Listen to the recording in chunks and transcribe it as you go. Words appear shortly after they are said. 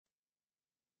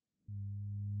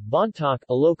Bontoc,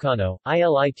 Ilocano,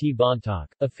 ILIT Bontoc,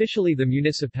 officially the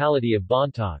municipality of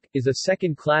Bontoc, is a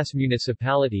second-class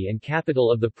municipality and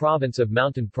capital of the province of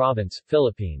Mountain Province,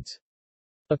 Philippines.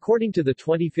 According to the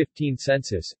 2015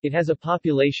 census, it has a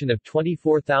population of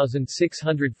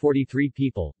 24,643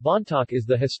 people. Bontoc is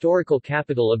the historical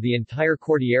capital of the entire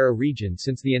Cordillera region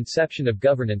since the inception of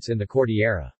governance in the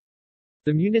Cordillera.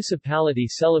 The municipality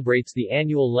celebrates the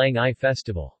annual Lang Ai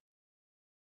Festival.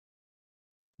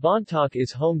 Bontoc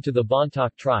is home to the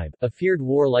Bontoc tribe, a feared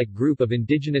warlike group of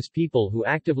indigenous people who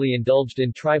actively indulged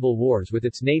in tribal wars with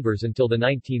its neighbors until the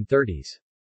 1930s.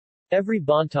 Every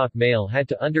Bontoc male had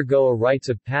to undergo a rites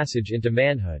of passage into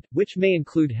manhood, which may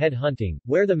include head hunting,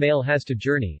 where the male has to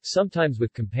journey, sometimes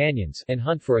with companions, and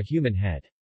hunt for a human head.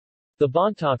 The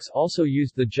Bontocs also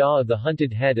used the jaw of the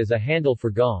hunted head as a handle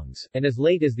for gongs, and as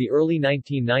late as the early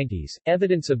 1990s,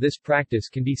 evidence of this practice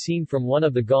can be seen from one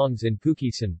of the gongs in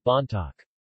Puquisan, Bontoc.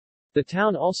 The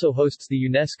town also hosts the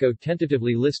UNESCO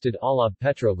tentatively listed Alab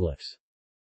petroglyphs.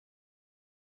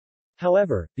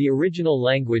 However, the original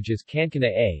language is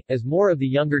Kankanaey, as more of the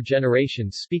younger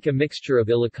generations speak a mixture of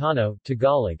Ilocano,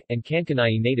 Tagalog, and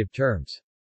Kankanaey native terms.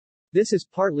 This is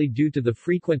partly due to the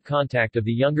frequent contact of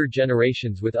the younger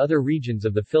generations with other regions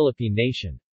of the Philippine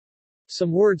nation.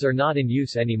 Some words are not in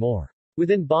use anymore.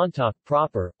 Within Bontoc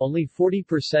proper, only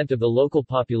 40% of the local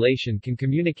population can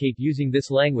communicate using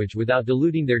this language without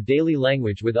diluting their daily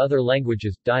language with other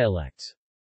languages, dialects.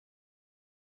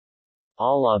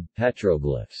 Alab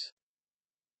petroglyphs.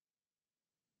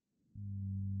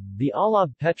 The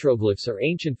Alab petroglyphs are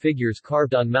ancient figures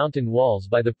carved on mountain walls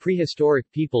by the prehistoric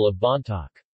people of Bontoc.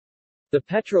 The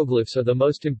petroglyphs are the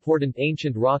most important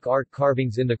ancient rock art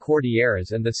carvings in the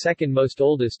Cordilleras and the second most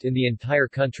oldest in the entire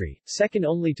country, second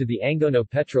only to the Angono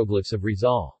petroglyphs of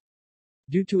Rizal.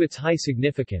 Due to its high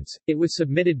significance, it was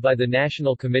submitted by the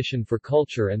National Commission for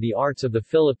Culture and the Arts of the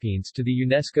Philippines to the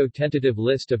UNESCO tentative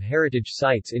list of heritage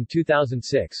sites in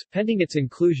 2006, pending its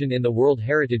inclusion in the World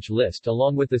Heritage List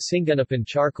along with the Singanapan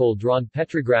charcoal-drawn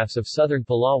petrographs of southern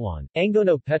Palawan,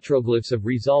 Angono petroglyphs of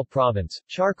Rizal Province,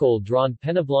 charcoal-drawn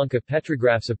Penablanca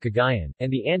petrographs of Cagayan,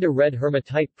 and the Anda red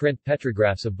hematite print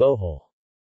petrographs of Bohol.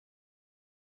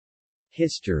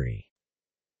 History.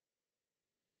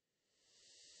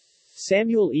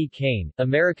 Samuel E. Kane,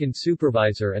 American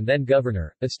supervisor and then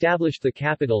governor, established the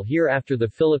capital here after the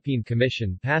Philippine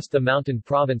Commission passed the Mountain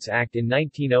Province Act in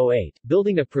 1908,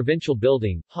 building a provincial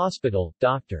building, hospital,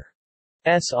 Dr.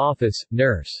 S. office,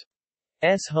 nurse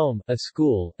S. home, a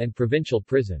school, and provincial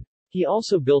prison. He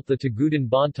also built the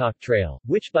Tagudan-Bontoc Trail,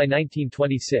 which by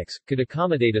 1926, could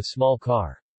accommodate a small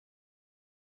car.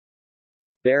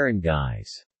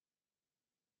 Barangays.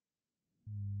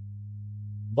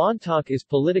 Bontoc is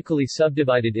politically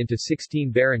subdivided into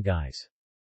 16 barangays.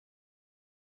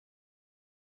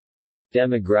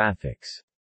 Demographics.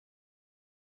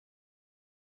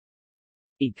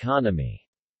 Economy.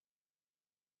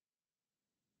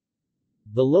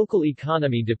 The local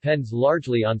economy depends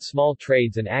largely on small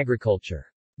trades and agriculture.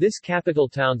 This capital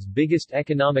town's biggest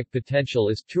economic potential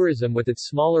is tourism with its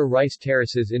smaller rice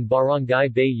terraces in Barangay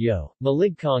Bayo,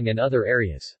 Maligkong and other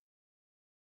areas.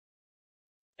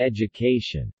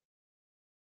 Education.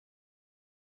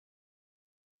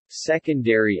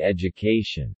 Secondary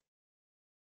education.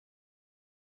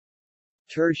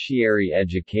 Tertiary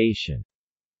education.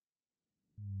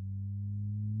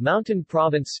 Mountain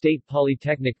Province State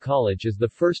Polytechnic College is the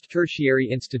first tertiary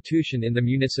institution in the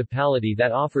municipality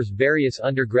that offers various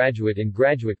undergraduate and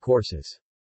graduate courses.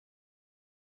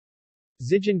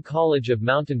 Zijan College of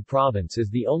Mountain Province is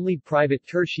the only private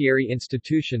tertiary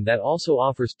institution that also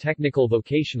offers technical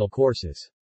vocational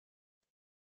courses.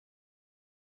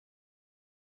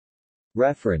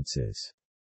 References.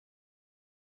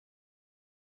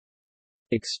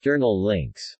 External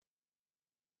links.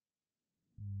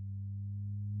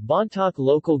 Bontoc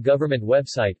Local Government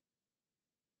website.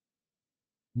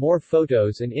 More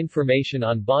photos and information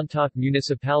on Bontoc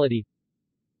Municipality.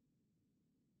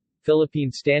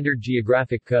 Philippine Standard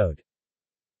Geographic Code.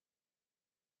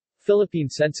 Philippine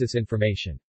Census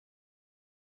information.